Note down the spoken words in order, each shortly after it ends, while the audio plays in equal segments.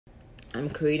I'm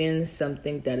creating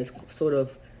something that is sort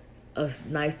of a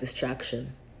nice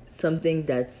distraction, something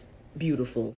that's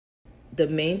beautiful. The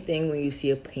main thing when you see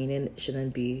a painting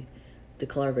shouldn't be the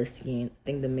color of her skin. I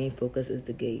think the main focus is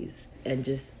the gaze, and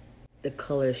just the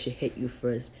color should hit you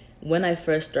first. When I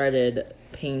first started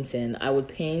painting, I would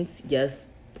paint, yes,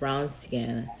 brown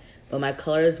skin, but my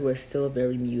colors were still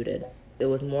very muted. It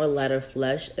was more lighter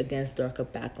flesh against darker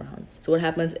backgrounds. So what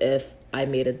happens if I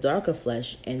made a darker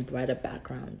flesh and brighter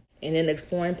backgrounds? And then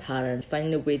exploring patterns,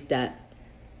 finding a way that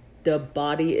the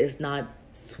body is not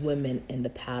swimming in the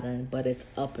pattern, but it's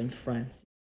up in front.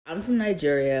 I'm from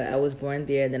Nigeria. I was born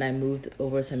there, and then I moved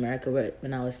over to America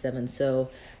when I was 7.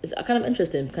 So it's kind of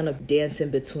interesting, kind of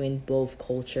dancing between both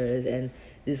cultures, and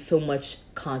there's so much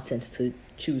content to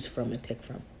choose from and pick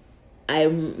from. I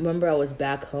remember I was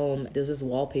back home. There was this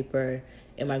wallpaper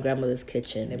in my grandmother's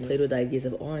kitchen. It played with ideas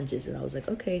of oranges, and I was like,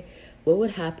 okay, what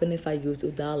would happen if I used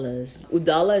udalas?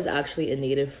 Udala is actually a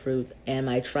native fruit, and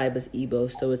my tribe is Igbo,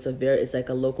 so it's like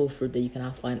a local fruit that you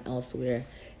cannot find elsewhere.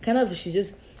 She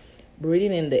just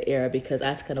breathing in the air, because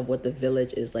that's kind of what the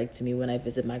village is like to me when I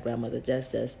visit my grandmother.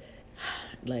 Just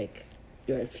like,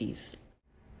 you're at peace.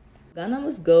 Ghana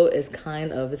Must Go is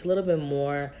it's a little bit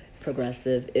more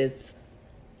progressive.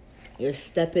 You're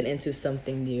stepping into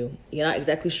something new. You're not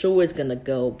exactly sure where it's gonna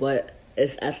go, but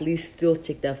it's at least still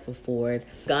take that foot forward.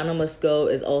 Ghana Must Go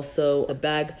is also a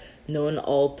bag known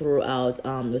all throughout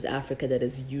West Africa that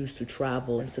is used to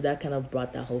travel, and so that kind of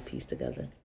brought that whole piece together.